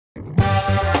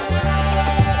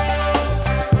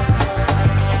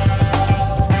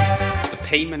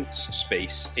payments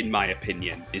space, in my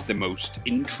opinion, is the most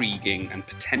intriguing and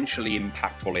potentially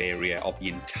impactful area of the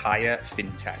entire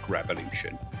fintech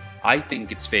revolution. I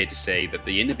think it's fair to say that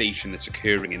the innovation that's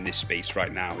occurring in this space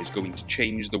right now is going to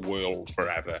change the world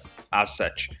forever. As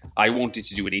such, I wanted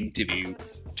to do an interview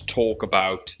to talk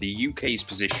about the UK's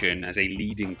position as a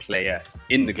leading player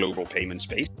in the global payment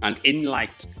space, and in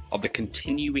light of the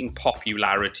continuing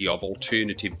popularity of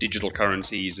alternative digital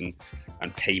currencies and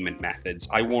payment methods,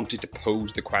 I wanted to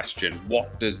pose the question,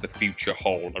 what does the future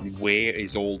hold and where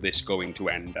is all this going to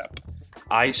end up?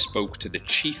 I spoke to the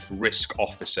Chief Risk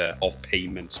Officer of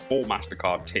Payments for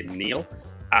Mastercard, Tim Neill,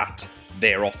 at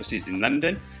their offices in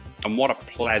London. And what a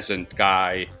pleasant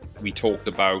guy. We talked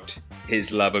about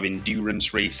his love of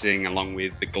endurance racing along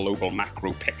with the global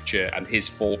macro picture and his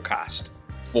forecast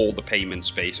for the payment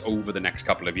space over the next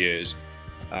couple of years.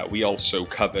 We also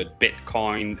covered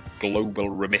Bitcoin, global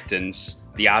remittance,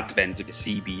 the advent of the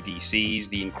CBDCs,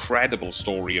 the incredible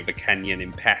story of the Kenyan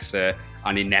M-Pesa,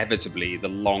 and inevitably the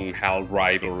long-held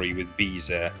rivalry with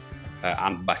Visa,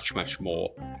 and much, much more.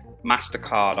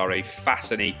 Mastercard are a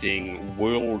fascinating,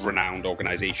 world-renowned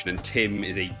organization, and Tim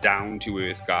is a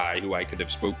down-to-earth guy who I could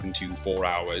have spoken to for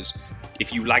hours.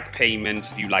 If you like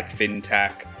payments, if you like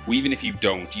fintech, or even if you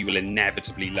don't, you will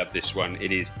inevitably love this one.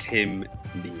 It is Tim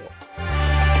Neill.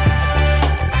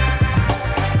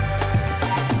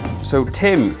 So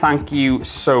Tim, thank you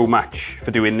so much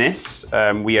for doing this.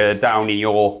 We are down in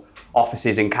your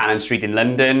offices in Cannon Street in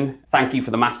London. Thank you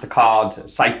for the Mastercard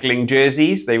cycling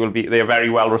jerseys. They are very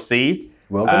well received.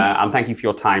 Welcome. And thank you for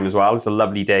your time as well. It's a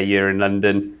lovely day here in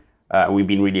London. We've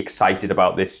been really excited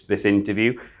about this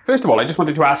interview. First of all, I just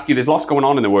wanted to ask you, there's lots going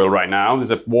on in the world right now.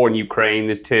 There's a war in Ukraine,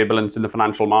 there's turbulence in the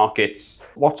financial markets.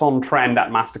 What's on trend at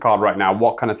Mastercard right now?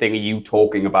 What kind of thing are you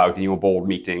talking about in your board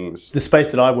meetings? The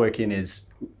space that I work in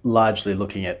is largely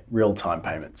looking at real-time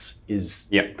payments, is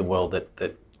the world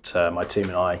that my team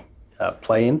and I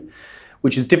play in,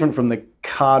 which is different from the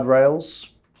card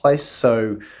rails place.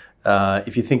 So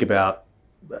if you think about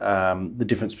the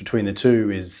difference between the two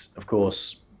is, of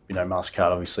course,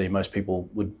 Mastercard, obviously, most people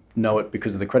would know it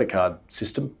because of the credit card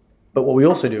system. But what we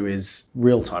also do is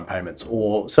real-time payments,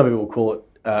 or some people will call it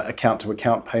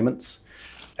account-to-account payments,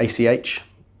 ACH,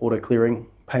 auto-clearing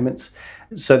payments.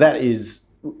 So that is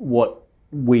what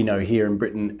we know here in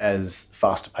Britain as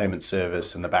faster payment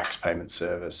service and the BACS payment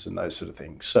service and those sort of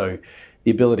things. So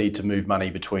the ability to move money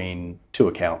between two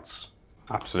accounts.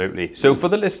 Absolutely. So for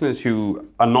the listeners who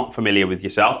are not familiar with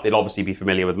yourself, they'll obviously be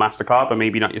familiar with Mastercard, but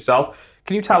maybe not yourself.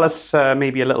 Can you tell us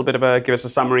maybe a little bit give us a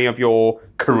summary of your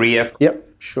career?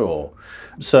 Yep, sure.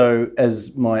 So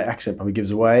as my accent probably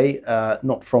gives away,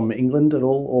 not from England at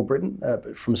all or Britain,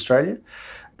 but from Australia.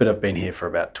 But I've been here for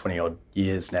about 20 odd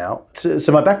years now.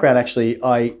 So my background actually,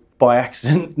 I, by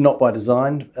accident, not by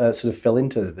design, sort of fell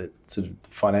into the sort of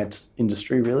finance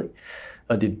industry really.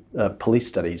 I did police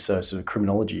studies, so sort of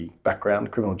criminology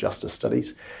background, criminal justice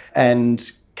studies, and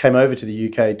came over to the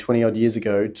UK 20 odd years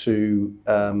ago to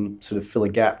sort of fill a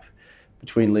gap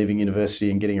between leaving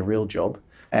university and getting a real job,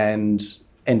 and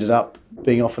ended up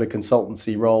being offered a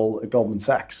consultancy role at Goldman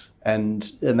Sachs, and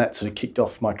that sort of kicked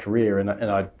off my career, and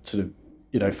I sort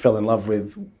of fell in love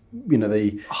with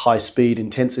the high speed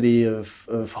intensity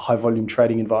of high volume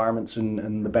trading environments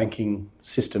and the banking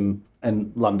system,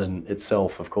 and London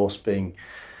itself, of course, being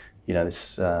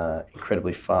this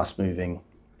incredibly fast moving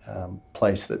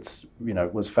place that's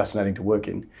was fascinating to work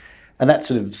in. And that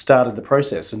sort of started the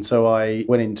process. And so I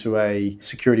went into a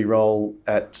security role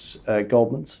at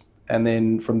Goldman's, and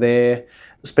then from there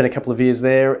spent a couple of years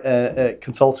there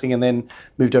consulting, and then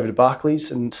moved over to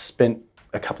Barclays and spent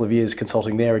a couple of years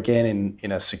consulting there again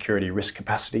in a security risk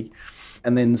capacity,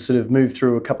 and then sort of moved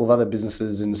through a couple of other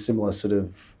businesses in a similar sort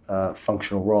of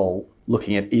functional role,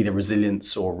 looking at either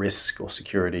resilience or risk or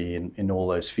security in all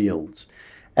those fields.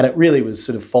 And it really was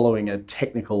sort of following a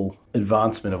technical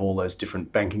advancement of all those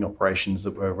different banking operations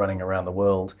that were running around the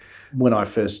world. When I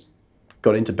first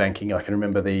got into banking, I can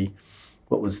remember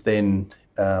what was then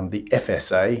the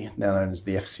FSA, now known as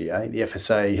the FCA. The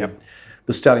FSA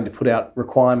was starting to put out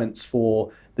requirements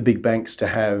for the big banks to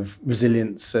have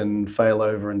resilience and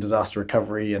failover and disaster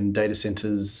recovery, and data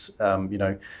centres,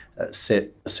 set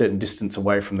a certain distance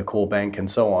away from the core bank and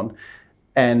so on.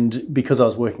 And because I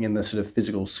was working in the sort of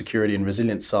physical security and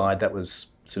resilience side, that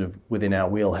was sort of within our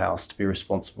wheelhouse to be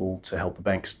responsible to help the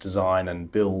banks design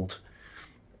and build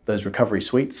those recovery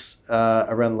suites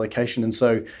around the location. And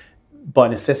so by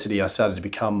necessity, I started to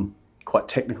become quite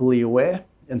technically aware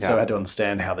And so I had to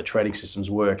understand how the trading systems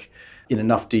work in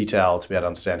enough detail to be able to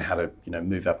understand how to,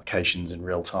 move applications in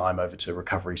real time over to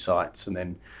recovery sites, and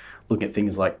then looking at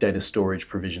things like data storage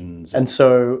provisions. And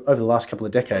so over the last couple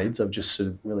of decades, I've just sort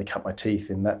of really cut my teeth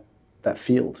in that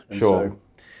field. And so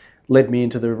led me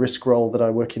into the risk role that I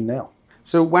work in now.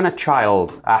 So when a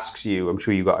child asks you, I'm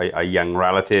sure you've got a young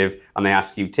relative, and they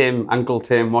ask you, Tim, Uncle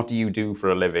Tim, what do you do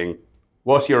for a living?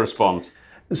 What's your response?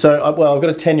 So, I've got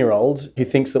a 10-year-old who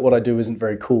thinks that what I do isn't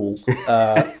very cool.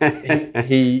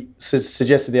 He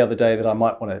suggested the other day that I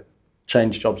might want to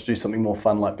change jobs to do something more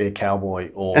fun, like be a cowboy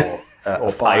or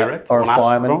a pirate, or a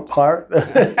fireman. Pirate.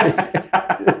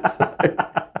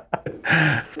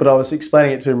 But I was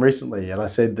explaining it to him recently, and I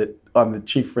said that I'm the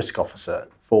chief risk officer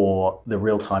for the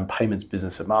real-time payments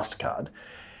business at Mastercard.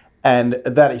 And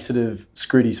at that, he sort of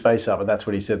screwed his face up, and that's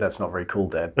what he said, "That's not very cool,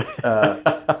 Dad."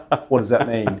 What does that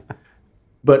mean?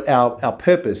 But our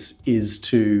purpose is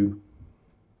to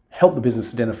help the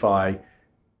business identify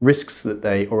risks that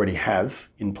they already have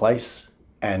in place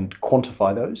and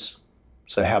quantify those.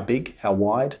 So how big, how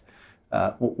wide,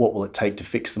 what will it take to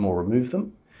fix them or remove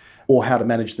them, or how to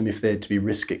manage them if they're to be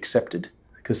risk accepted,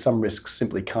 because some risks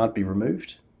simply can't be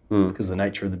removed because of the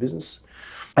nature of the business.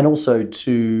 And also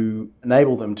to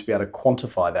enable them to be able to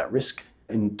quantify that risk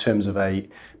in terms of a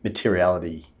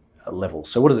materiality level.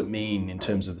 So what does it mean in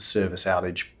terms of the service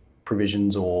outage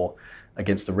provisions or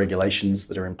against the regulations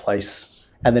that are in place?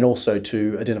 And then also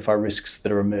to identify risks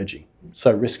that are emerging.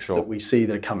 So risks that we see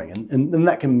that are coming. And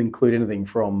that can include anything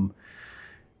from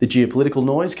the geopolitical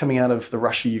noise coming out of the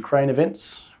Russia-Ukraine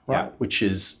events, right? Which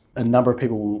is, a number of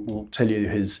people will tell you,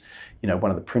 is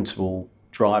one of the principal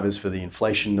drivers for the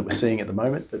inflation that we're seeing at the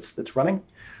moment that's running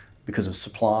because of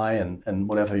supply and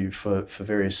whatever for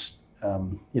various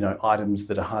items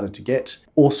that are harder to get.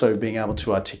 Also being able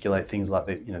to articulate things like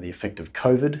the effect of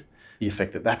COVID, the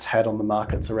effect that that's had on the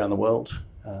markets around the world,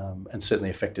 and certainly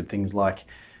affected things like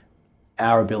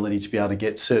our ability to be able to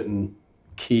get certain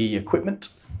key equipment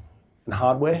and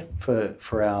hardware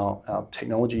for our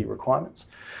technology requirements.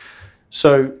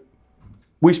 So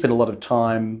we spend a lot of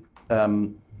time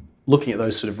looking at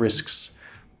those sort of risks,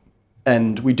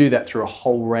 and we do that through a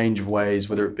whole range of ways,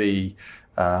 whether it be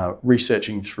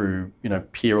researching through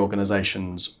peer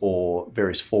organisations or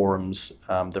various forums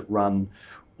that run,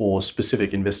 or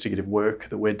specific investigative work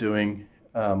that we're doing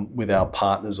with our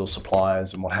partners or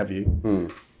suppliers and what have you.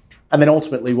 And then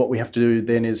ultimately what we have to do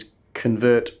then is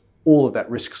convert all of that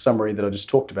risk summary that I just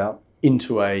talked about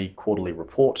into a quarterly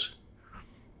report.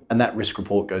 And that risk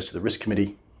report goes to the risk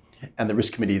committee. And the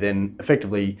risk committee then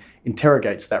effectively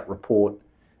interrogates that report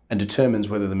and determines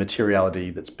whether the materiality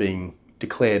that's being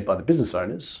declared by the business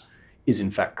owners is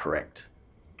in fact correct.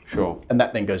 Sure. And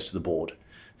that then goes to the board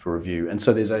for review. And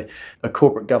so there's a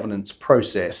corporate governance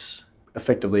process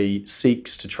effectively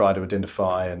seeks to try to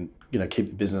identify and keep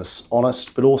the business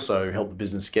honest, but also help the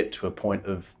business get to a point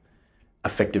of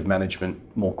effective management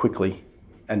more quickly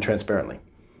and transparently.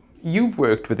 You've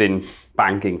worked within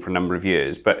banking for a number of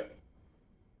years, but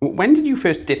when did you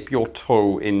first dip your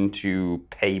toe into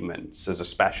payments as a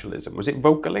specialism? Was it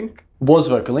Vocalink? Was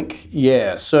Vocalink,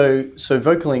 yeah. So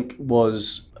Vocalink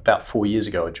was about 4 years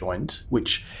ago I joined,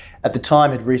 which at the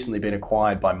time had recently been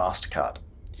acquired by Mastercard.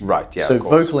 Right, yeah. So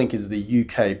Vocalink is the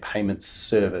UK payments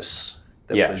service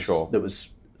that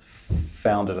was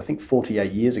founded, I think,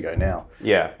 48 years ago now.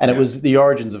 Yeah. And it was the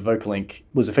origins of Vocalink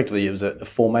was effectively, it was a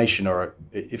formation, or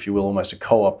if you will, almost a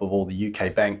co-op of all the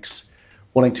UK banks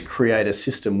wanting to create a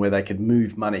system where they could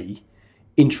move money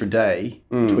intraday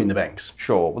between the banks.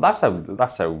 Sure. Well,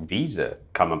 that's how Visa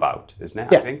come about, isn't it?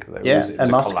 Yeah. I think. It was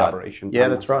and Mastercard. Collaboration. Yeah,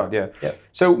 that's right. Yeah. Yeah.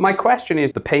 So my question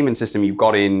is, the payment system you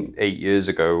got in 8 years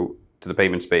ago to the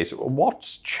payment space,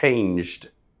 what's changed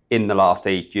in the last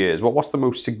 8 years? What's the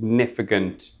most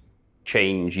significant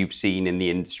change you've seen in the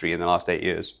industry in the last 8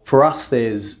 years? For us,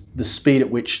 there's the speed at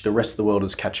which the rest of the world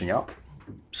is catching up.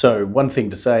 So one thing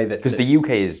to say that... Because the UK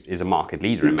is a market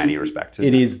leader in many respects,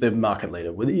 isn't it? It is the market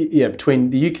leader. Between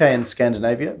the UK and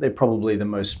Scandinavia, they're probably the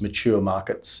most mature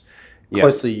markets,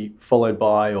 closely followed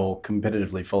by, or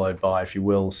competitively followed by, if you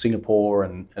will, Singapore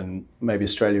and maybe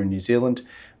Australia and New Zealand.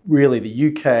 Really, the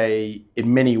UK,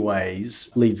 in many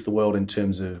ways, leads the world in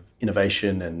terms of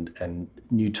innovation and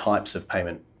new types of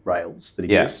payment rails that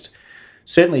exist. Yeah.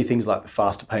 Certainly things like the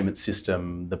faster payment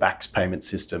system, the BACS payment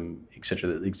system,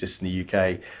 etc., that exists in the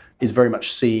UK is very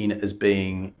much seen as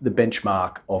being the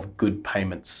benchmark of good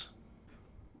payments.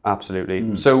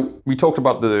 Absolutely. So we talked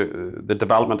about the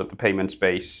development of the payment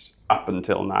space up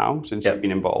until now, since you've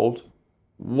been involved.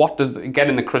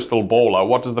 Getting the crystal ball out,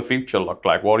 what does the future look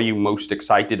like? What are you most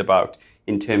excited about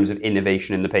in terms of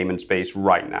innovation in the payment space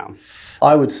right now?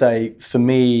 I would say, for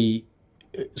me,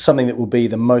 something that will be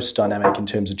the most dynamic in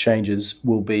terms of changes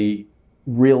will be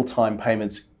real-time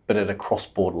payments, but at a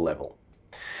cross-border level.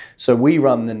 So we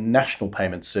run the national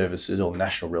payment services, or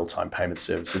national real-time payment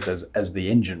services, as the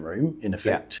engine room, in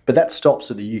effect. But that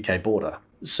stops at the UK border.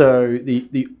 So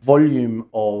the volume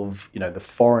of the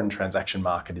foreign transaction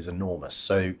market is enormous.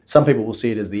 So some people will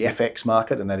see it as the FX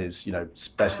market, and that is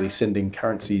basically sending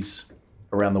currencies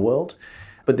around the world.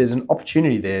 But there's an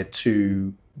opportunity there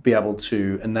to be able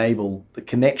to enable the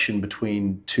connection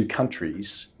between two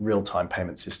countries' real-time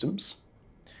payment systems.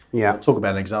 Yeah, I'll talk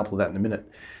about an example of that in a minute.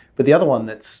 But the other one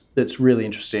that's really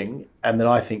interesting, and that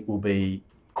I think will be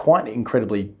quite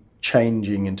incredibly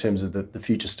changing in terms of the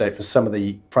future state for some of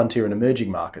the frontier and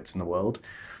emerging markets in the world,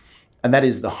 and that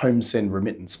is the home send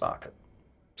remittance market.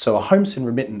 So a home send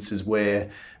remittance is where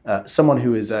someone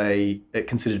who is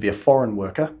considered to be a foreign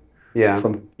worker,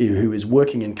 who is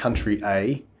working in country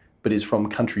A but is from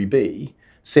country B,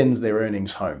 sends their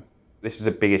earnings home. This is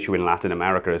a big issue in Latin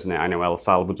America, isn't it? I know El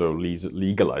Salvador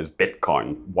legalized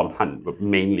Bitcoin 100,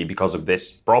 mainly because of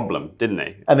this problem, didn't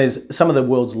they? And there's some of the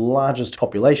world's largest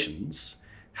populations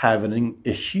have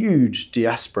a huge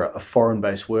diaspora of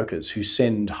foreign-based workers who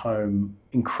send home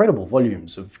incredible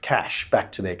volumes of cash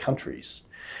back to their countries.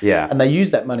 Yeah. And they use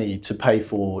that money to pay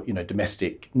for,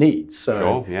 domestic needs. So,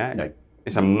 sure, yeah.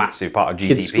 It's a massive part of GDP,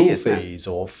 kids' school isn't fees,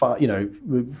 or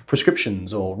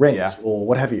prescriptions, or rent, or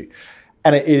what have you.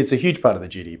 And it is a huge part of the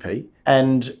GDP.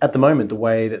 And at the moment, the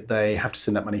way that they have to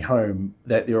send that money home,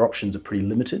 that their options are pretty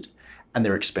limited, and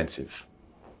they're expensive.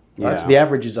 Right? So the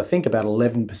average is, I think, about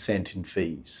 11% in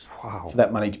fees for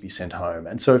that money to be sent home.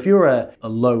 And so if you're a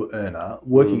low earner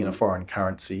working in a foreign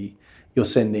currency, you're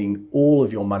sending all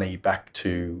of your money back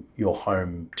to your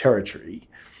home territory.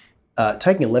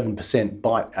 Taking 11%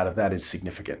 bite out of that is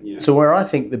significant. Yeah. So where I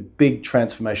think the big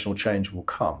transformational change will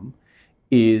come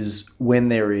is when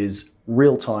there is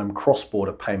real-time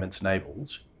cross-border payments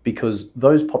enabled, because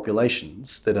those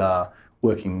populations that are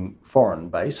working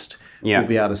foreign-based will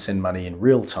be able to send money in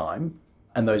real time,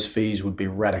 and those fees would be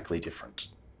radically different,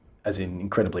 as in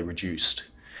incredibly reduced.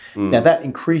 Now that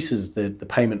increases the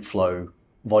payment flow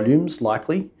volumes,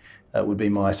 likely, would be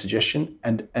my suggestion,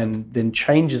 and then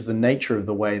changes the nature of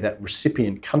the way that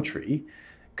recipient country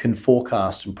can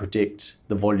forecast and predict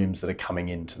the volumes that are coming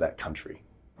into that country.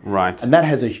 Right. And that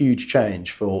has a huge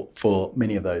change for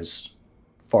many of those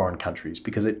foreign countries,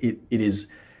 because it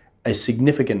is a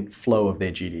significant flow of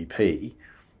their GDP.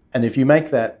 And if you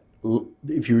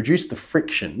reduce the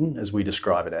friction, as we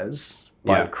describe it as,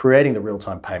 by creating the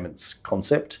real-time payments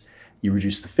concept, you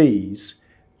reduce the fees,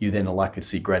 you then are likely to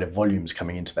see greater volumes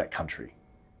coming into that country,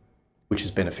 which is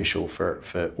beneficial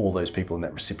for all those people in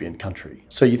that recipient country.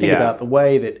 So you think about the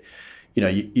way that,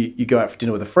 you go out for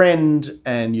dinner with a friend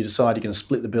and you decide you're going to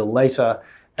split the bill later.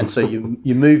 And so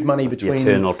you move money between... the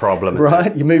eternal problem,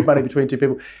 right? You move money between two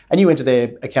people, and you enter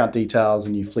their account details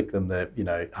and you flick them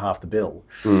half the bill.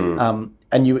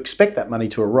 And you expect that money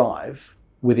to arrive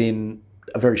within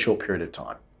a very short period of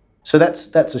time. So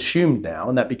that's assumed now,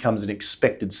 and that becomes an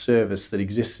expected service that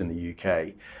exists in the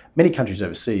UK. Many countries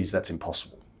overseas, that's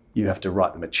impossible. You have to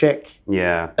write them a check.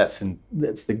 Yeah. That's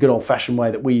the good old-fashioned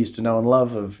way that we used to know and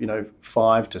love of,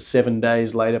 5 to 7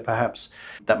 days later, perhaps.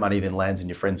 That money then lands in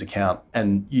your friend's account,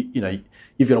 and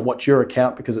you've got to watch your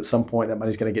account, because at some point that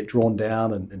money's going to get drawn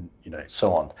down, and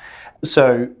so on.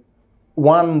 So,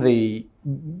 the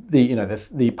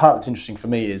part that's interesting for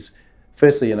me is,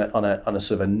 firstly, on a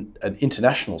sort of an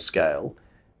international scale,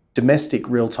 domestic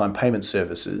real-time payment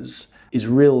services is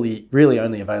really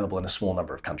only available in a small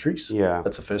number of countries. Yeah.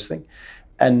 That's the first thing.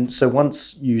 And so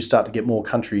once you start to get more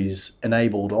countries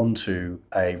enabled onto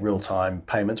a real-time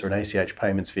payments or an ACH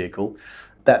payments vehicle,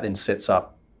 that then sets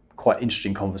up quite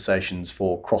interesting conversations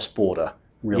for cross-border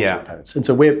real-time payments. And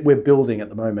so we're building at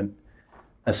the moment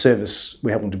a service,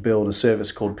 we're helping to build a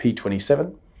service called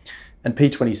P27. And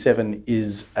P27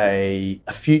 is a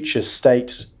future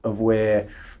state of where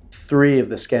 3 of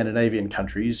the Scandinavian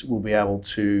countries will be able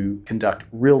to conduct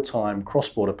real-time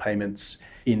cross-border payments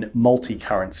in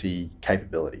multi-currency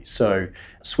capabilities. So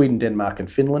Sweden, Denmark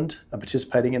and Finland are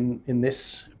participating in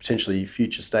this. Potentially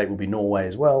future state will be Norway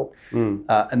as well.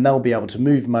 And they'll be able to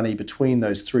move money between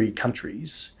those 3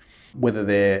 countries, whether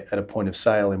they're at a point of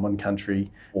sale in one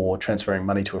country or transferring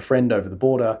money to a friend over the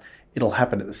border. It'll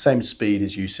happen at the same speed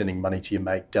as you sending money to your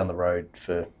mate down the road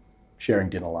for sharing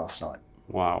dinner last night.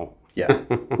 Wow. Yeah,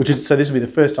 this will be the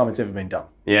first time it's ever been done.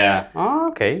 Yeah. Oh,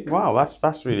 okay. Wow,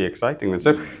 that's really exciting.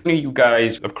 So you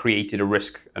guys have created a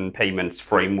risk and payments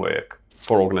framework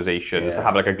for organizations to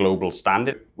have like a global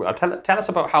standard. Tell us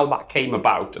about how that came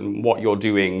about and what you're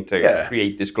doing to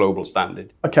create this global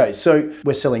standard. Okay, so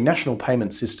we're selling national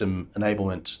payment system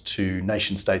enablement to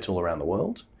nation states all around the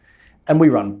world. And we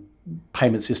run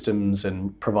payment systems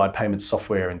and provide payment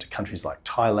software into countries like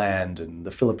Thailand and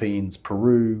the Philippines,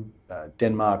 Peru,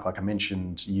 Denmark, like I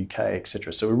mentioned, UK,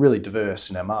 etc. So we're really diverse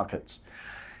in our markets.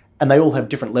 And they all have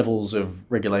different levels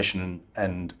of regulation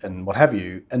and what have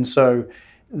you. And so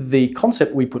the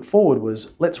concept we put forward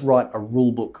was, let's write a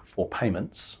rule book for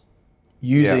payments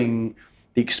using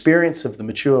the experience of the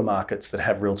mature markets that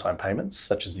have real-time payments,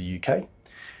 such as the UK,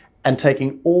 and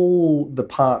taking all the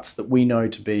parts that we know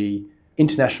to be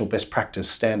international best practice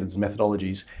standards and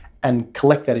methodologies and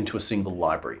collect that into a single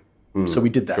library. So we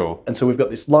did that. Sure. And so we've got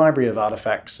this library of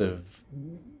artifacts of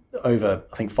over,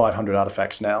 I think, 500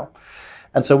 artifacts now.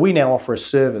 And so we now offer a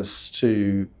service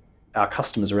to our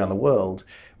customers around the world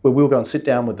where we'll go and sit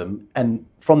down with them and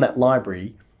from that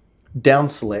library down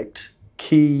select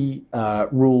key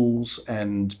rules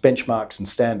and benchmarks and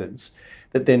standards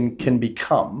that then can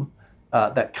become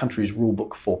that country's rule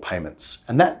book for payments.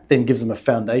 And that then gives them a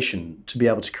foundation to be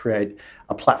able to create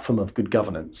a platform of good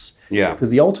governance. Yeah. Because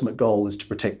the ultimate goal is to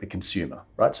protect the consumer,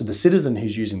 right? So the citizen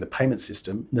who's using the payment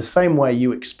system, in the same way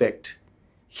you expect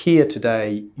here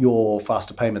today your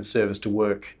faster payment service to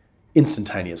work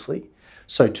instantaneously,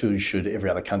 so too should every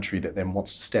other country that then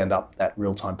wants to stand up that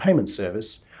real-time payment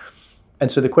service.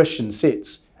 And so the question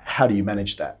sits, how do you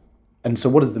manage that? And so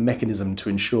what is the mechanism to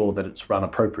ensure that it's run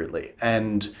appropriately?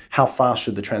 And how fast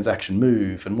should the transaction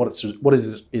move? And what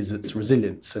is its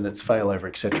resilience and its failover,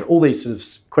 et cetera? All these sort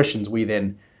of questions we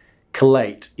then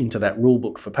collate into that rule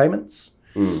book for payments.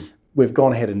 We've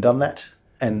gone ahead and done that.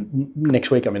 And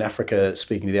next week I'm in Africa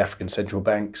speaking to the African central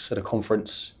banks at a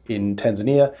conference in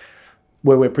Tanzania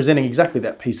where we're presenting exactly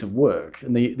that piece of work.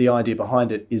 And the idea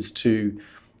behind it is to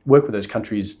work with those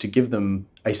countries to give them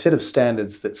a set of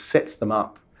standards that sets them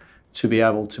up to be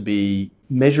able to be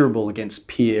measurable against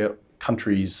peer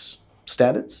countries'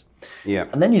 standards. Yeah.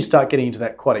 And then you start getting into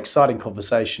that quite exciting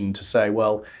conversation to say,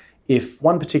 well, if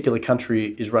one particular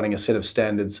country is running a set of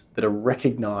standards that are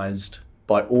recognised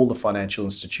by all the financial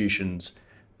institutions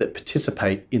that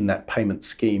participate in that payment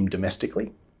scheme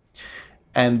domestically,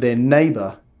 and their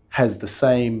neighbour has the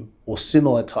same or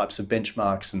similar types of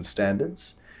benchmarks and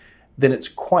standards, then it's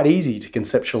quite easy to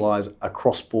conceptualise a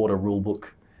cross-border rule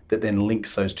book that then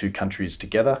links those two countries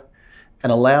together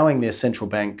and allowing their central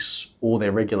banks or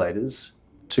their regulators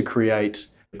to create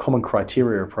a common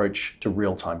criteria approach to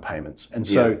real-time payments. And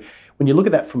so when you look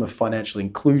at that from a financial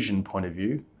inclusion point of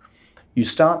view, you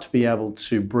start to be able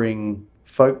to bring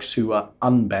folks who are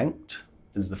unbanked,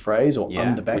 is the phrase, or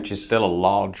underbanked. Which is still a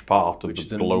large part of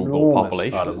the global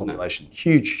population, part of the isn't population.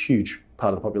 Huge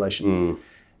part of the population.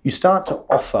 You start to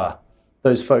offer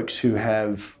those folks who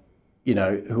have,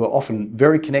 who are often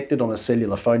very connected on a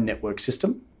cellular phone network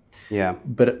system,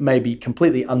 but it may be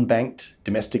completely unbanked,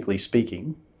 domestically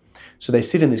speaking. So they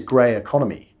sit in this grey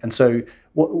economy. And so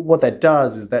what that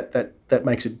does is that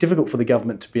makes it difficult for the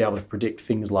government to be able to predict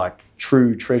things like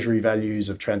true treasury values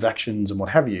of transactions and what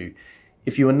have you.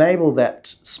 If you enable that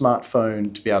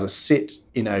smartphone to be able to sit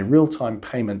in a real-time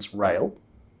payments rail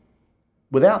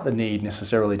without the need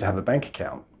necessarily to have a bank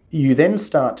account, you then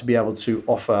start to be able to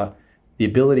offer the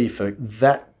ability for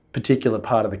that particular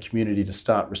part of the community to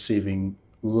start receiving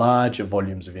larger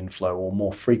volumes of inflow or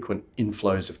more frequent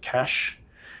inflows of cash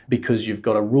because you've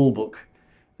got a rule book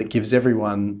that gives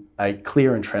everyone a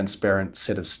clear and transparent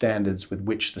set of standards with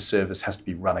which the service has to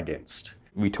be run against.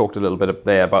 We talked a little bit up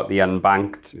there about the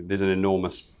unbanked. There's an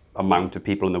enormous amount of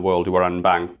people in the world who are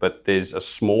unbanked, but there's a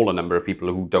smaller number of people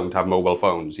who don't have mobile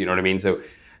phones. You know what I mean? So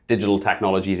digital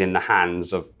technology is in the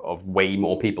hands of way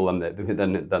more people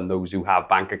than those who have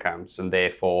bank accounts. And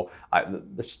therefore,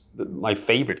 my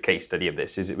favorite case study of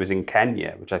this is it was in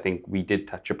Kenya, which I think we did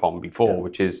touch upon before,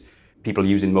 which is people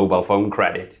using mobile phone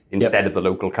credit instead of the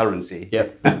local currency. Yeah,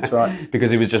 that's right.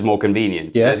 Because it was just more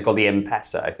convenient. Yeah. It's called the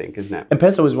M-Pesa, I think, isn't it?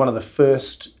 M-Pesa was one of the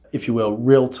first, if you will,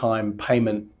 real-time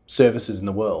payment services in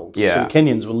the world. Yeah. So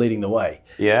Kenyans were leading the way.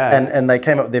 Yeah. And they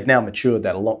came up, they've now matured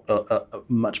that a lot,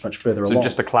 much further along. So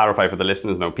just to clarify for the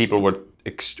listeners now, people were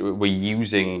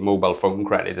using mobile phone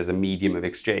credit as a medium of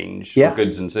exchange for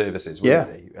goods and services,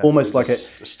 weren't they? Almost like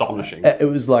astonishing. It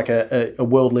was like a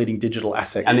world-leading digital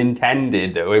asset. And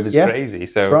intended, though, it was crazy.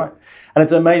 So that's right. And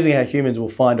it's amazing how humans will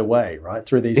find a way, right,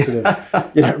 through these sort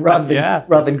of,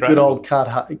 rather than good old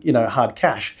hard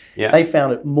cash. Yeah. They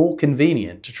found it more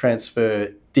convenient to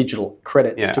transfer digital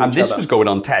credits to each other. And this was going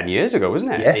on 10 years ago,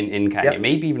 wasn't it? Yeah. In Kenya,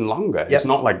 maybe even longer. It's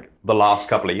not like the last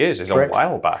couple of years, it's a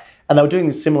while back. And they were doing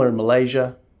this similar in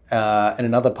Malaysia and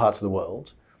in other parts of the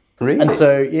world. Really? And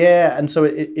so,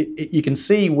 you can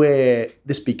see where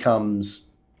this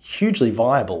becomes hugely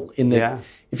viable in that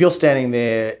if you're standing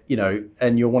there,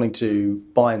 and you're wanting to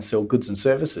buy and sell goods and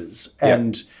services,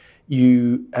 and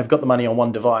you have got the money on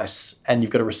one device and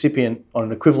you've got a recipient on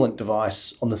an equivalent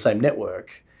device on the same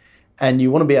network, and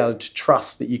you want to be able to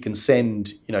trust that you can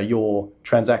send, your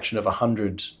transaction of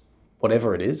 100,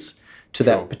 whatever it is, to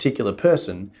that particular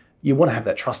person, you want to have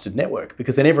that trusted network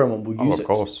because then everyone will use it. Of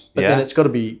course. But then it's got to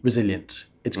be resilient.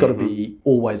 It's got to be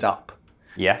always up.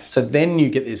 Yes. So then you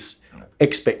get this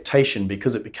expectation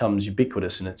because it becomes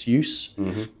ubiquitous in its use.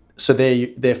 So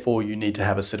therefore you need to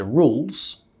have a set of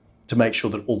rules to make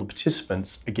sure that all the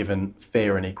participants are given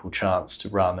fair and equal chance to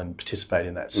run and participate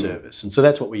in that service. And so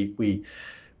that's what we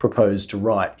propose to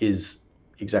write is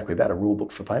exactly that, a rule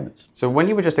book for payments. So when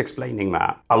you were just explaining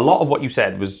that, a lot of what you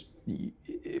said was,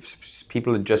 if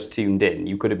people had just tuned in,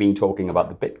 you could have been talking about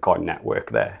the Bitcoin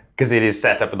network there because it is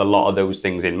set up with a lot of those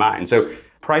things in mind. So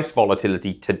price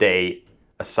volatility today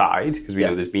aside, because we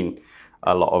know there's been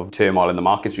a lot of turmoil in the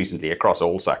markets recently across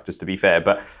all sectors, to be fair,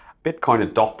 but Bitcoin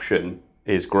adoption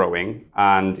is growing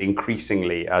and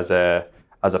increasingly as a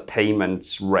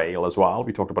payments rail as well.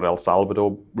 We talked about El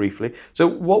Salvador briefly. So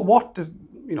what does,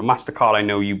 Mastercard, I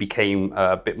know you became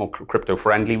a bit more crypto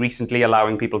friendly recently,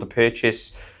 allowing people to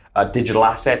purchase digital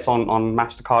assets on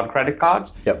Mastercard credit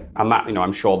cards. And that,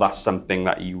 I'm sure that's something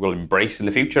that you will embrace in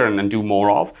the future and do more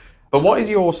of. But what is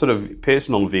your sort of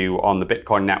personal view on the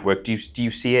Bitcoin network? Do you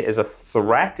see it as a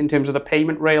threat in terms of the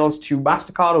payment rails to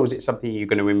Mastercard, or is it something you're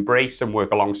going to embrace and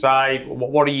work alongside?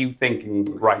 What are you thinking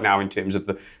right now in terms of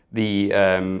the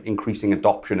increasing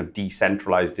adoption of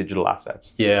decentralized digital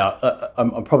assets? Yeah,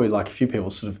 I'm probably like a few people,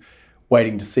 sort of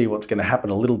waiting to see what's going to happen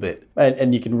a little bit.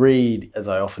 And you can read, as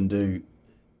I often do,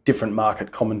 different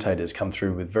market commentators come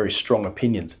through with very strong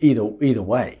opinions either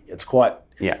way. It's quite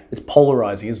it's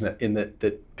polarizing, isn't it? In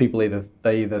that people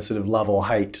either sort of love or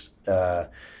hate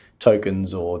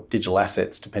tokens or digital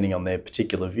assets depending on their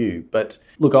particular view. But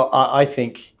look, I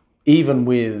think even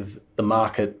with the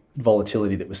market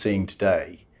volatility that we're seeing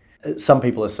today, some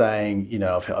people are saying,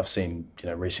 I've seen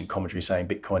recent commentary saying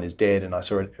Bitcoin is dead, and I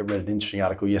read an interesting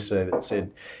article yesterday that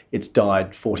said it's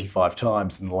died 45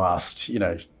 times in the last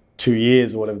 2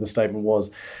 years or whatever the statement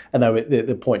was. And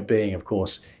the point being, of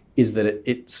course, is that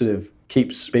it sort of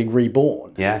keeps being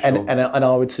reborn. Yeah, sure. And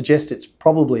I would suggest it's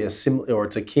probably it's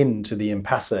akin to the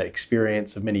M-Pesa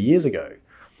experience of many years ago.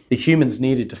 The humans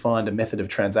needed to find a method of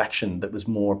transaction that was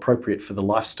more appropriate for the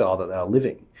lifestyle that they were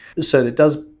living. So it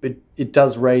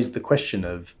does raise the question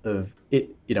of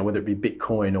it, whether it be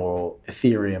Bitcoin or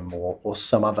Ethereum or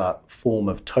some other form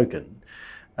of token.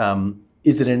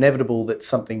 Is it inevitable that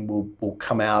something will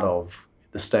come out of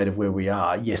the state of where we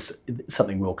are? Yes,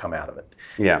 something will come out of it.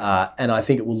 And I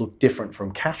think it will look different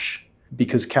from cash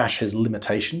because cash has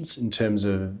limitations in terms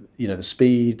of the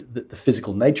speed, the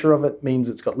physical nature of it means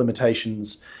it's got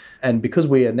limitations. And because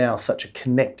we are now such a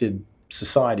connected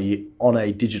society on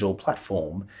a digital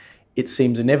platform, it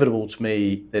seems inevitable to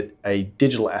me that a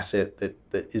digital asset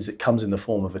that comes in the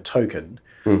form of a token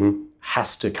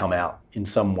has to come out in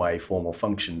some way, form or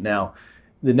function. Now,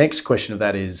 the next question of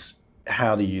that is,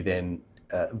 how do you then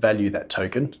value that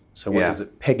token? So what does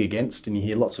it peg against? And you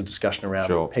hear lots of discussion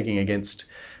around pegging against,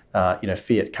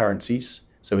 fiat currencies.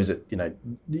 So is it,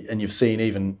 and you've seen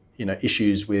even,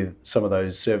 issues with some of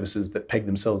those services that peg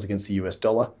themselves against the US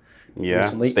dollar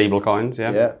recently. Stable coins,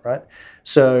 Yeah, right.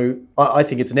 So I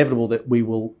think it's inevitable that we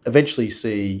will eventually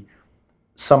see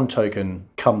some token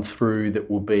come through that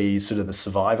will be sort of the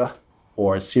survivor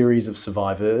or a series of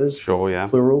survivors,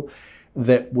 plural,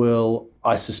 that will,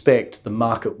 I suspect, the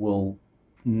market will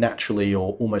naturally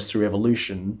or almost through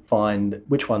evolution find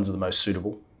which ones are the most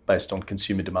suitable based on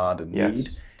consumer demand and need.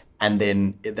 And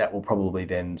then that will probably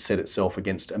then set itself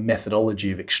against a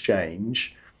methodology of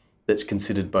exchange that's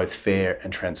considered both fair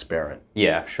and transparent.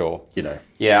 Yeah, sure.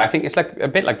 Yeah, I think it's like a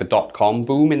bit like the dot-com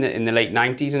boom in the late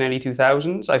 90s and early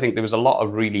 2000s. I think there was a lot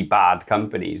of really bad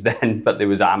companies then, but there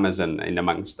was Amazon in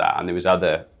amongst that, and there was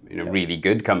other really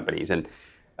good companies. And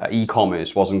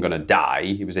e-commerce wasn't going to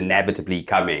die. It was inevitably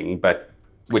coming, but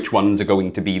which ones are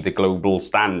going to be the global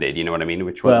standard? You know what I mean?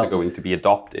 Which ones are going to be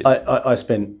adopted? I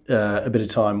spent a bit of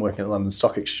time working at the London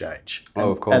Stock Exchange.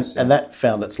 Of course. And that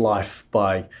found its life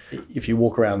by, if you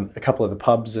walk around a couple of the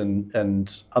pubs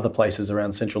and other places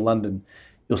around central London,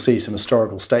 you'll see some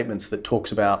historical statements that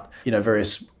talks about,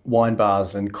 various wine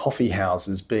bars and coffee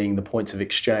houses being the points of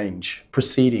exchange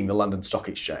preceding the London Stock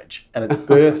Exchange. And its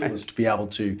birth was to be able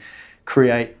to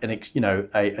create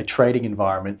a trading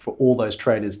environment for all those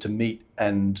traders to meet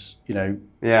and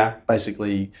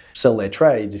basically sell their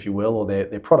trades, if you will, or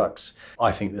their products,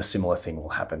 I think a similar thing will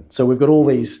happen. So we've got all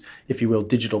these, if you will,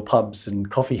 digital pubs and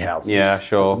coffee houses at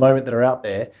the moment that are out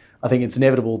there. I think it's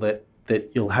inevitable that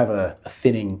you'll have a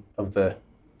thinning of the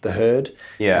herd.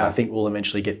 Yeah. And I think we'll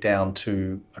eventually get down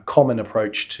to a common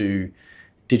approach to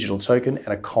digital token and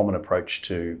a common approach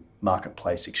to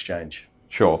marketplace exchange.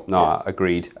 Sure. No,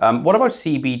 agreed. What about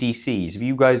CBDCs?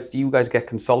 Do you guys get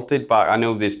consulted by? I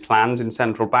know there's plans in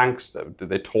central banks.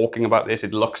 They're talking about this.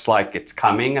 It looks like it's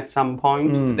coming at some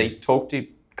point. Do they talk to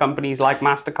companies like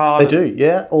Mastercard? They do,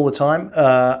 yeah, all the time.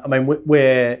 I mean,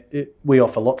 we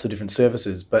offer lots of different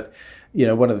services, but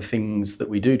one of the things that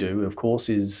we do, of course,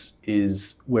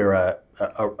 is we're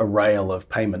a rail of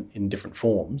payment in different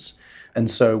forms, and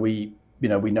so we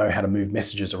know how to move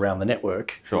messages around the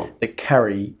network that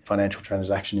carry financial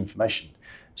transaction information.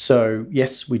 So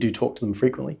yes, we do talk to them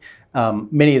frequently.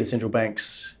 Many of the central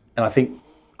banks, and I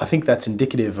think that's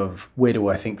indicative of where do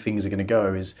I think things are going to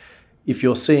go, is if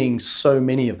you're seeing so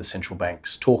many of the central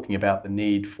banks talking about the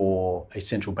need for a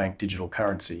central bank digital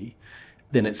currency,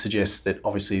 then it suggests that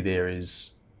obviously there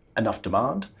is enough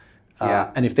demand.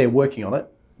 And if they're working on it,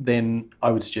 then I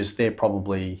would suggest they're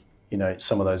probably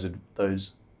some of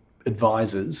those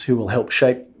advisors who will help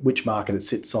shape which market it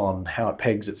sits on, how it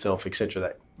pegs itself,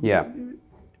 etc.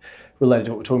 Related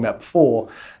to what we were talking about before,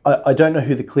 I don't know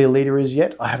who the clear leader is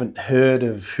yet. I haven't heard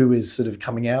of who is sort of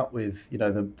coming out with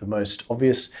the most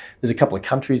obvious. There's a couple of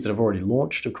countries that have already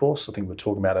launched, of course. I think we were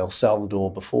talking about El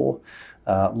Salvador before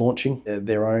launching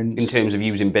their own. In terms of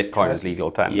using Bitcoin as legal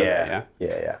tender.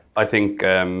 Yeah. I think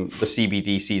the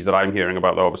CBDCs that I'm hearing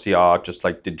about, obviously, are just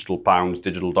like digital pounds,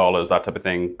 digital dollars, that type of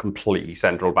thing, completely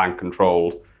central bank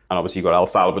controlled. And obviously you've got El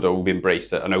Salvador, who've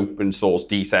embraced an open source,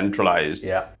 decentralized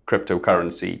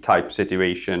cryptocurrency type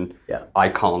situation. Yeah. I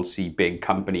can't see big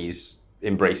companies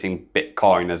embracing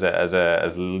Bitcoin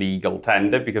as legal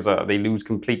tender because they lose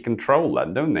complete control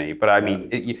then, don't they? But I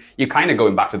mean, you're kind of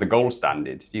going back to the gold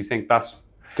standard. Do you think that's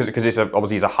because it's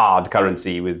obviously a hard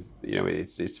currency with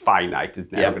it's finite.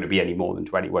 It's never going to be any more than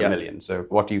 21 million. So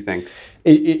what do you think?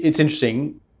 It's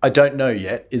interesting. I don't know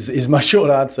yet is my short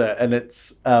answer, and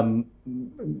it's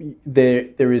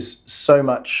there is so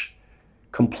much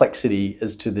complexity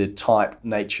as to the type,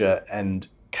 nature, and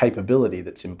capability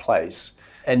that's in place,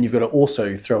 and you've got to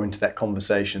also throw into that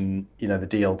conversation, the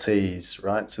DLTs,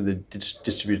 right? So the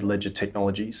distributed ledger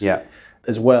technologies,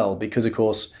 as well, because of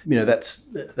course, that's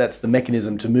the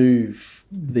mechanism to move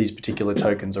these particular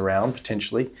tokens around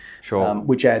potentially,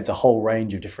 which adds a whole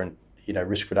range of different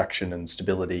risk reduction and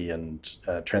stability and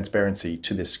transparency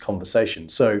to this conversation.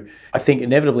 So I think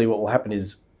inevitably what will happen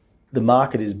is the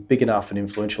market is big enough and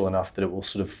influential enough that it will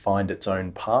sort of find its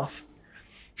own path.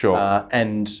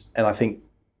 And I think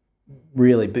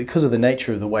really because of the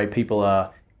nature of the way people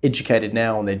are educated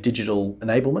now on their digital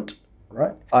enablement,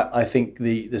 right? I think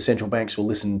the central banks will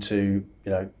listen to,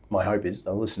 my hope is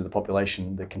they'll listen to the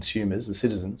population, the consumers, the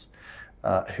citizens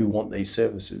who want these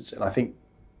services. And I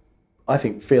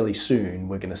think fairly soon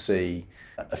we're going to see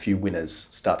a few winners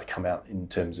start to come out in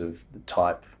terms of the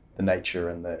type, the nature,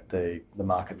 and the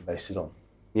market that they sit on.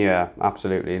 Yeah,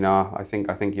 absolutely. No, I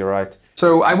think you're right.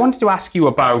 So I wanted to ask you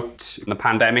about the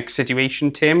pandemic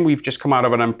situation, Tim. We've just come out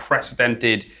of an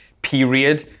unprecedented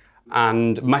period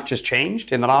and much has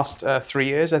changed in the last 3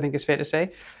 years, I think it's fair to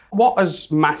say. What has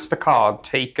Mastercard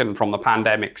taken from the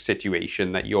pandemic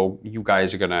situation that you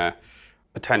guys are going to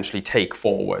potentially take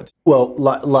forward? Well,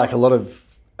 like a lot of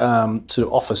sort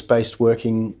of office-based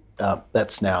working,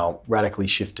 that's now radically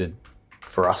shifted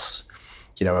for us.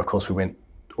 Of course, we're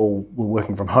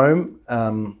working from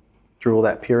home through all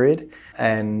that period,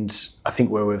 and I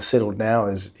think where we've settled now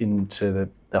is into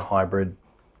the hybrid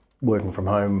working from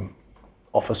home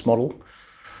office model.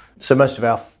 So most of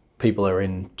our people are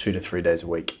in 2 to 3 days a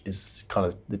week is kind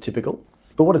of the typical.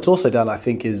 But what it's also done, I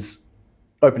think, is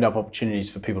opened up opportunities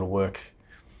for people to work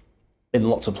in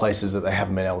lots of places that they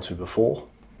haven't been able to before,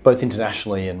 both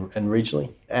internationally and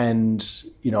regionally. And,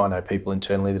 I know people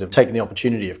internally that have taken the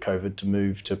opportunity of COVID to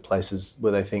move to places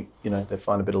where they think, they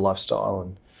find a bit of lifestyle.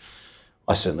 And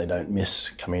I certainly don't miss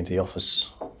coming into the office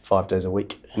 5 days a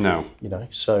week. No.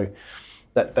 So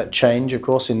that change, of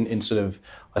course, in sort of,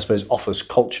 I suppose, office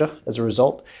culture as a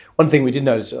result. One thing we did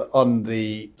notice on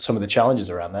some of the challenges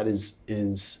around that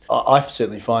is I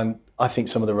certainly find, I think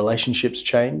some of the relationships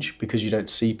change because you don't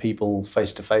see people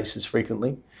face to face as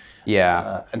frequently.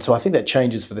 Yeah. And so I think that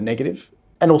changes for the negative.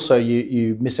 And also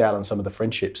you miss out on some of the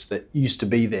friendships that used to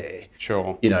be there.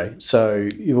 Sure. So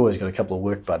you've always got a couple of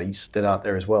work buddies that aren't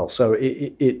there as well. So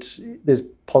there's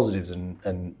positives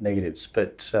and negatives,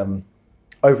 but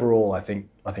overall, I think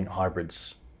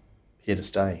hybrid's here to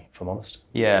stay, if I'm honest.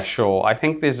 Yeah, sure. I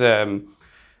think there's an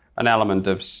element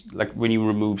of, like, when you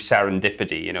remove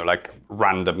serendipity, like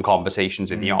random conversations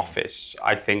in the office.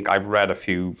 I think I've read a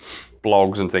few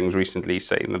blogs and things recently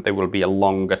saying that there will be a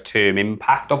longer term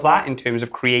impact of that in terms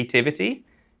of creativity.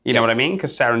 You know what I mean?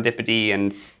 Because serendipity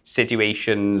and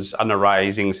situations,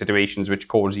 unarising situations which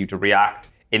cause you to react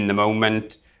in the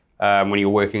moment, when you're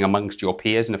working amongst your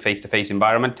peers in a face-to-face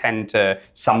environment, tend to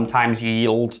sometimes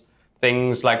yield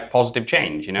things like positive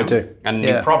change, They do. and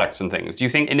new products and things. Do you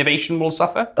think innovation will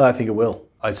suffer? I think it will.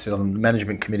 I sit on the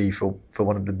management committee for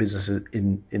one of the businesses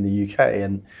in the UK,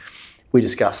 and we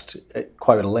discussed at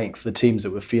quite at length the teams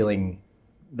that were feeling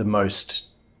the most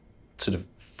sort of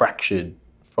fractured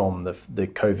from the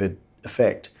COVID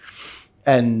effect.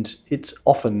 And it's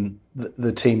often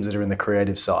the teams that are in the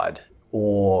creative side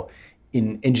or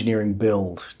in engineering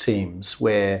build teams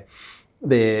where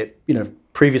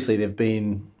previously they've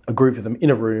been a group of them in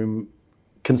a room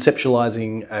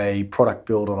conceptualizing a product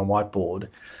build on a whiteboard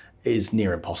is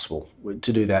near impossible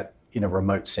to do that in a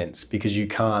remote sense, because you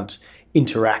can't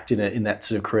interact in that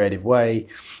sort of creative way.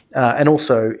 And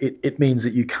also it means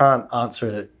that you can't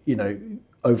answer,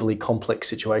 overly complex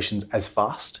situations as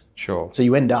fast. Sure. So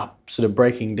you end up sort of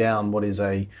breaking down what is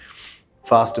a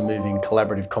faster moving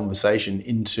collaborative conversation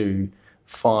into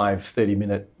 5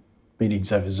 30-minute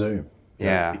meetings over Zoom.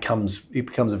 Yeah. It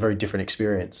becomes a very different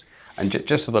experience. And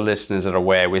just so the listeners are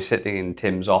aware, we're sitting in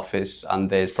Tim's office and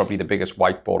there's probably the biggest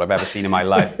whiteboard I've ever seen in my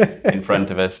life in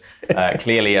front of us.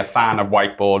 Clearly a fan of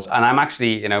whiteboards, and I'm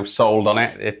actually, sold on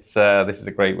it. It's this is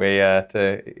a great way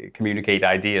to communicate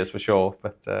ideas for sure.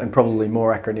 But and probably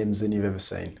more acronyms than you've ever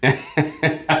seen.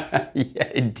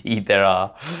 Yeah, indeed there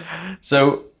are.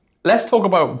 So let's talk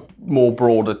about more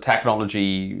broader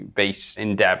technology-based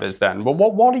endeavors then. Well,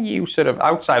 what are you sort of,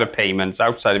 outside of payments,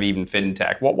 outside of even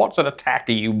fintech, what sort of tech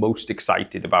are you most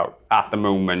excited about at the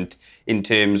moment in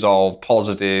terms of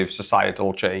positive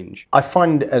societal change? I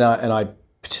find, and I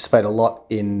participate a lot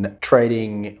in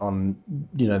trading on,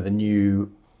 the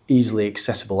new easily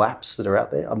accessible apps that are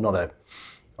out there. I'm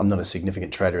not a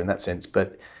significant trader in that sense,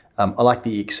 but I like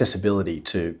the accessibility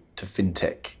to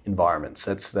fintech environments.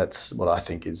 That's what I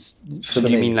think is. So do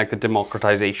you mean like the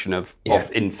democratization of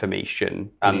information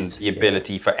and the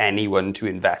ability for anyone to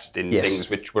invest in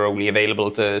things which were only available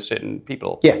to certain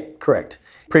people? Yeah, correct.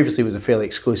 Previously it was a fairly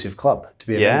exclusive club to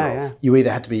be a member of. You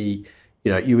either had to be,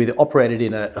 you either operated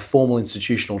in a formal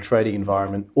institutional trading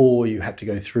environment, or you had to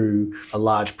go through a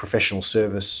large professional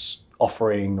service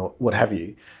offering or what have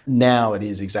you. Now it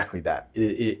is exactly that.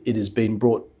 It has been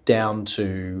brought down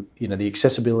to, the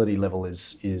accessibility level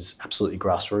is absolutely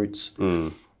grassroots.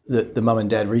 The mum and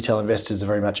dad retail investors are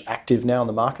very much active now in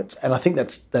the markets, and I think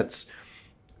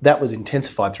that was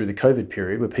intensified through the COVID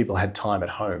period, where people had time at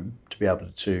home to be able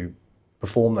to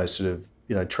perform those sort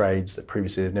of trades that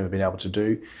previously they've never been able to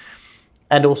do.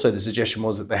 And also the suggestion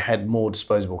was that they had more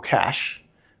disposable cash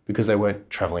because they weren't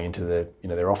travelling into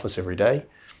their office every day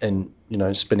and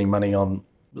spending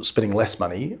less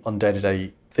money on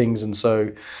day-to-day things. And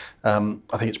so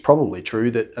I think it's probably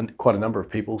true that quite a number of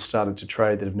people started to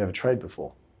trade that have never traded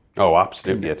before. Oh,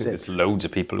 absolutely. I think there's loads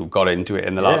of people who've got into it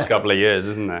in the last couple of years,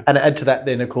 isn't there? And add to that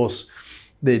then, of course,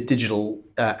 the digital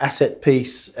asset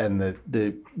piece and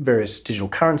the various digital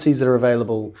currencies that are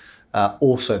available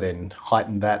also then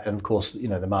heightened that. And of course,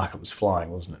 the market was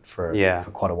flying, wasn't it,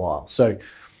 for quite a while. So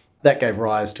that gave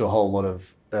rise to a whole lot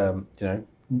of,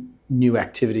 new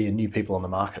activity and new people on the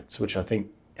markets, which I think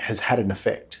has had an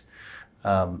effect.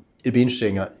 It'd be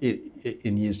interesting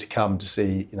in years to come to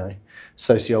see,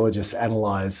 sociologists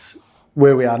analyse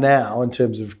where we are now in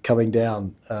terms of coming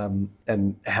down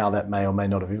and how that may or may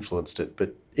not have influenced it.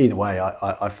 But either way,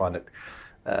 I find it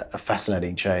a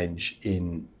fascinating change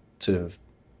in sort of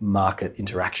market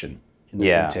interaction in the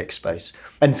fintech space.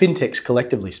 And fintechs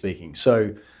collectively speaking.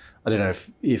 So I don't know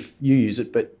if you use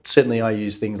it, but certainly I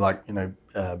use things like,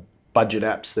 budget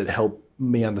apps that help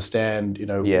me understand,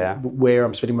 where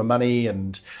I'm spending my money,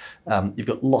 and you've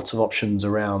got lots of options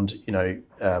around,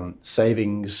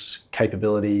 savings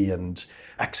capability and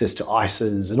access to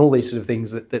ISAs and all these sort of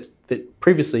things that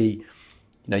previously,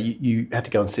 you had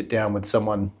to go and sit down with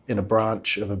someone in a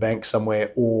branch of a bank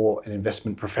somewhere or an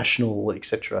investment professional,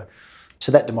 etc.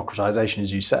 So that democratization,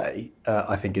 as you say,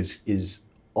 I think is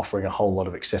offering a whole lot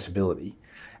of accessibility.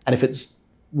 And if it's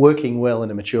working well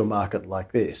in a mature market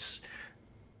like this,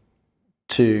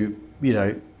 to,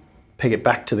 peg it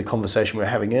back to the conversation we were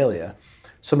having earlier,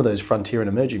 some of those frontier and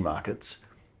emerging markets,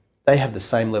 they have the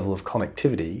same level of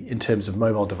connectivity in terms of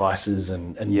mobile devices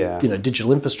and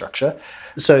digital infrastructure.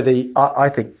 So I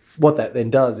think what that then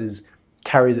does is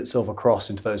carries itself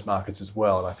across into those markets as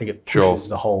well. And I think it pushes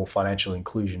the whole financial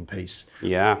inclusion piece,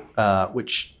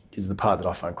 which is the part that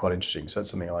I find quite interesting. So it's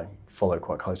something I follow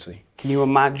quite closely. Can you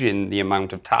imagine the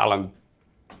amount of talent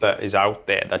that is out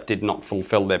there that did not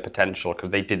fulfill their potential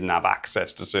because they didn't have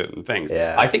access to certain things?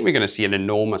 Yeah. I think we're going to see an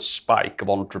enormous spike of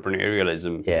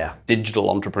entrepreneurialism,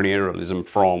 digital entrepreneurialism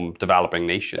from developing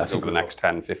nations over the next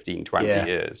 10, 15, 20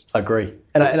 years. I agree.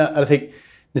 And I think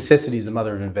necessity is the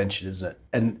mother of invention, isn't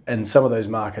it? And some of those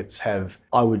markets have,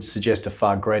 I would suggest, a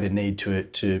far greater need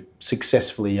to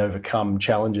successfully overcome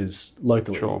challenges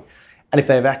locally. Sure. And if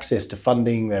they have access to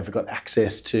funding, they've got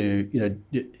access to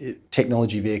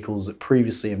technology vehicles that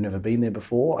previously have never been there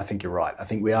before, I think you're right. I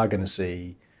think we are going to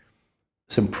see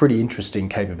some pretty interesting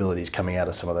capabilities coming out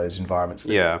of some of those environments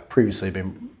that previously have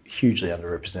been hugely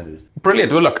underrepresented.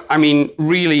 Brilliant. Well, look, I mean,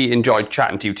 really enjoyed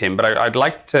chatting to you, Tim, but I'd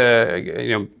like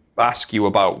to, ask you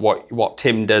about what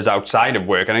Tim does outside of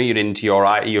work. I know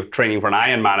you're training for an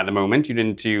Ironman at the moment. You're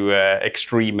into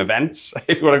extreme events,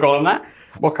 if you want to call them that.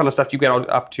 What kind of stuff do you get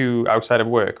up to outside of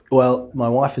work? Well, my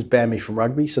wife has banned me from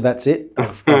rugby, so that's it.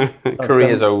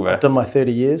 Career's over. I've done my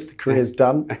 30 years. The career's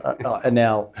done. I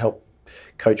now help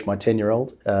coach my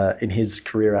 10-year-old in his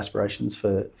career aspirations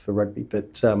for rugby.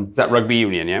 But is that rugby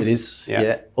union? Yeah, it is.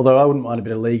 Yeah. Although I wouldn't mind a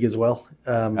bit of league as well.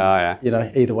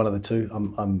 Either one of the two,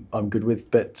 I'm good with.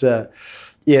 But so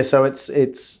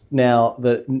it's now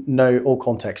that all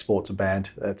contact sports are banned.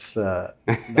 That's no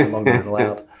longer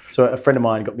allowed. So a friend of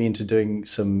mine got me into doing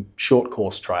some short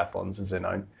course triathlons, as they're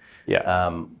known,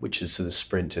 which is sort of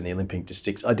sprint and the Olympic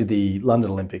distance. I did the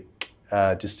London Olympic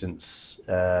distance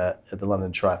at the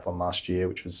London Triathlon last year,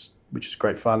 which was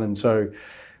great fun. And so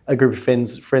a group of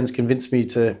friends convinced me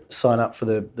to sign up for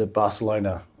the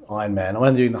Barcelona Ironman. I'm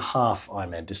only doing the half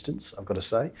Ironman distance, I've got to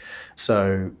say.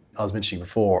 So I was mentioning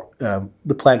before,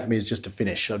 the plan for me is just to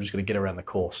finish. I'm just going to get around the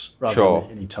course rather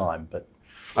than any time. But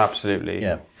absolutely.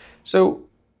 Yeah. So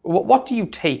what do you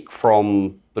take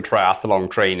from the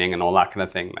triathlon training and all that kind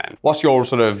of thing then? What's your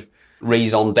sort of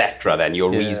raison d'etre then,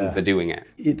 your reason for doing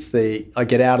it? I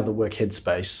get out of the work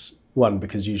headspace, one,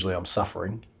 because usually I'm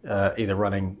suffering, either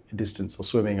running a distance or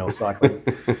swimming or cycling.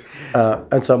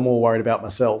 And so I'm more worried about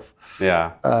myself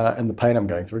and the pain I'm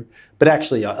going through. But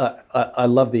actually, I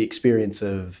love the experience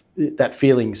of that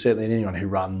feeling, certainly in anyone who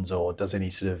runs or does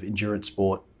any sort of endurance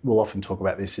sport will often talk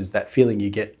about this, is that feeling you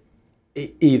get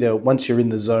either once you're in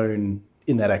the zone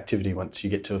in that activity, once you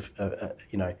get to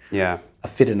a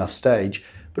fit enough stage,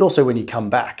 but also when you come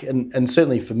back. And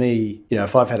certainly for me,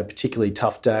 if I've had a particularly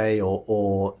tough day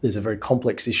or there's a very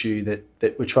complex issue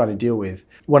that we're trying to deal with,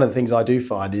 one of the things I do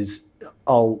find is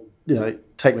I'll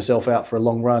take myself out for a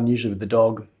long run, usually with the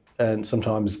dog, and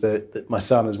sometimes my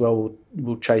son as well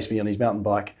will chase me on his mountain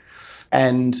bike.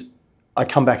 And I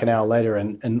come back an hour later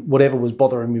and whatever was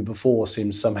bothering me before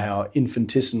seems somehow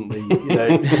infinitesimally,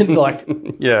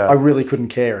 I really couldn't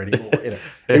care anymore.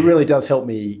 It really does help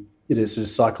me, sort of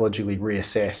psychologically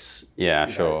reassess.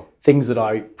 Things that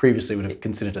I previously would have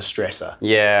considered a stressor.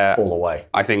 Fall away.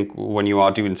 I think when you are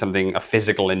doing something, a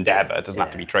physical endeavor, it doesn't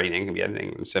have to be training, it can be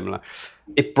anything similar.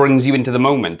 It brings you into the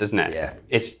moment, doesn't it? Yeah.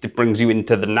 It brings you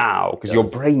into the now, because your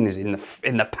brain is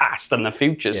in the past and the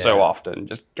future so often.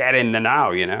 Just get in the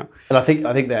now, And I think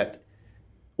that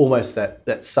almost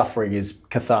that suffering is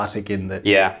cathartic in that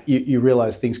you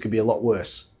realize things could be a lot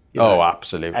worse.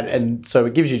 Absolutely. And so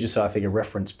it gives you just, I think, a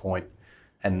reference point,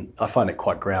 and I find it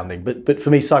quite grounding. But for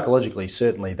me, psychologically,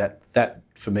 certainly that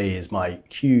for me is my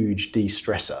huge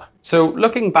de-stressor. So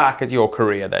looking back at your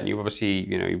career then, you've obviously,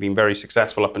 you've been very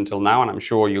successful up until now, and I'm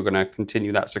sure you're going to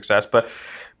continue that success. But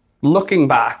looking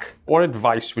back, what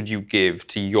advice would you give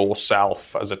to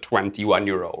yourself as a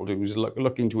 21-year-old who's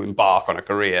looking to embark on a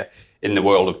career in the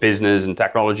world of business and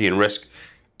technology and risk?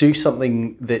 Do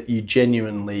something that you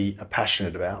genuinely are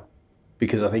passionate about,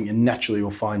 because I think you naturally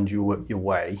will find your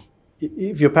way.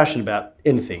 If you're passionate about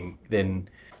anything, then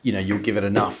you'll give it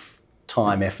enough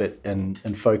time, effort,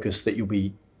 and focus that you'll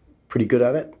be pretty good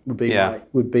at it.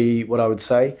 Would be what I would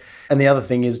say. And the other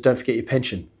thing is, don't forget your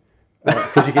pension,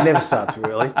 because you can never start too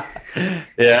early.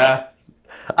 Yeah.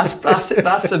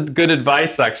 That's a good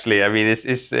advice, actually. I mean,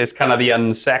 it's kind of the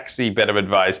unsexy bit of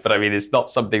advice, but I mean, it's not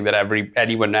something that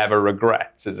anyone ever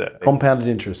regrets, is it? Compounded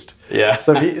interest. Yeah.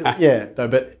 So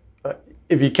but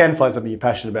if you can find something you're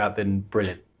passionate about, then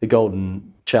brilliant. The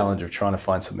golden challenge of trying to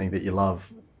find something that you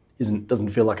love doesn't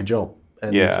feel like a job.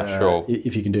 And, sure.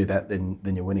 If you can do that, then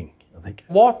you're winning. I think.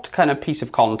 What kind of piece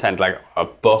of content, like a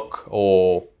book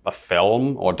or a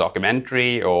film or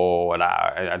documentary or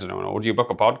I don't know, an audiobook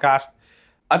or podcast,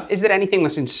 is there anything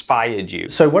that's inspired you?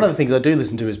 So one of the things I do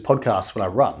listen to is podcasts when I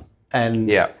run.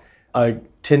 And I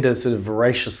tend to sort of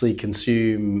voraciously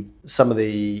consume some of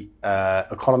the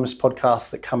economist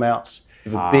podcasts that come out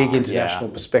with a big international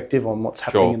perspective on what's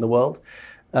happening in the world.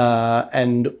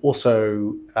 And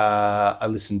also I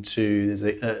listen to, there's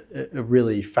a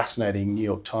really fascinating New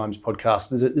York Times podcast.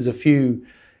 There's a few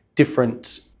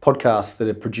different podcasts that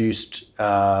are produced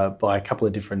by a couple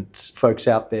of different folks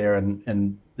out there,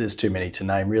 and there's too many to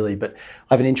name really, but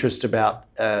I have an interest about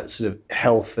sort of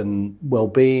health and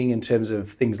well-being in terms of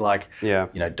things like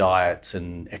diets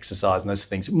and exercise and those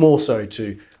things, more so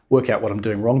to work out what I'm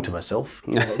doing wrong to myself,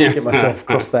 to get myself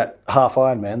across that half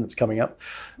Ironman that's coming up.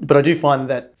 But I do find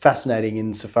that fascinating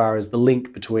insofar as the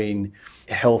link between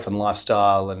health and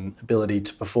lifestyle and ability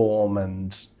to perform.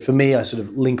 And for me, I sort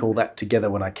of link all that together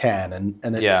when I can. And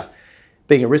it's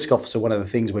being a risk officer, one of the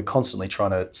things we're constantly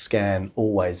trying to scan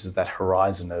always is that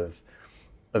horizon of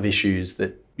issues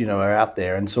that, are out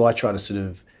there. And so I try to sort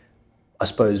of, I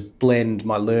suppose, blend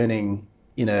my learning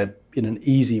in an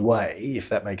easy way, if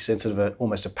that makes sense, sort of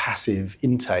almost a passive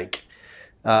intake.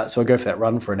 So I go for that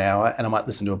run for an hour and I might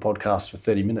listen to a podcast for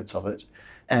 30 minutes of it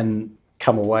and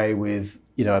come away with,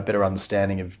 a better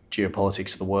understanding of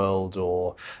geopolitics of the world,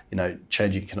 or,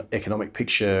 changing economic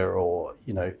picture, or,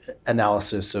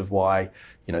 analysis of why,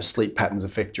 sleep patterns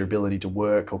affect your ability to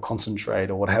work or concentrate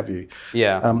or what have you.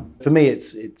 For me,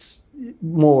 it's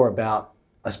more about,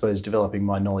 I suppose, developing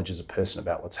my knowledge as a person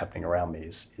about what's happening around me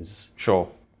is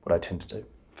what I tend to do.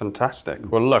 Fantastic.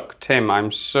 Well, look, Tim,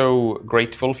 I'm so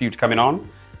grateful for you to coming on,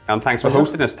 and thanks for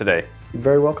hosting us today. You're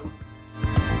very welcome.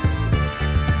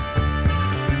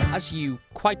 As you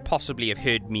quite possibly have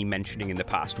heard me mentioning in the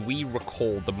past, we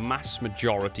record the mass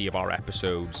majority of our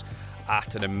episodes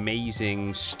at an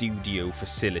amazing studio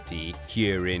facility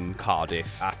here in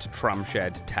Cardiff at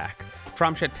Tramshed Tech.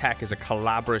 Tramshed Tech is a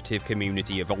collaborative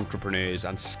community of entrepreneurs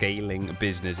and scaling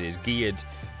businesses geared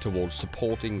towards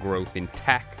supporting growth in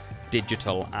tech,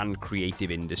 digital and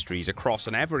creative industries across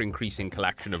an ever-increasing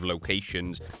collection of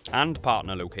locations and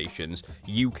partner locations,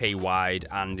 UK-wide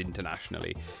and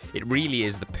internationally. It really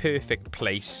is the perfect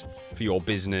place for your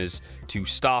business to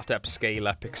start up, scale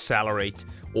up, accelerate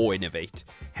or innovate.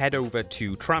 Head over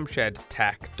to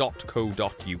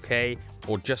tramshedtech.co.uk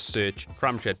or just search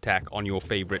Tramshed Tech on your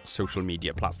favourite social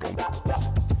media platform.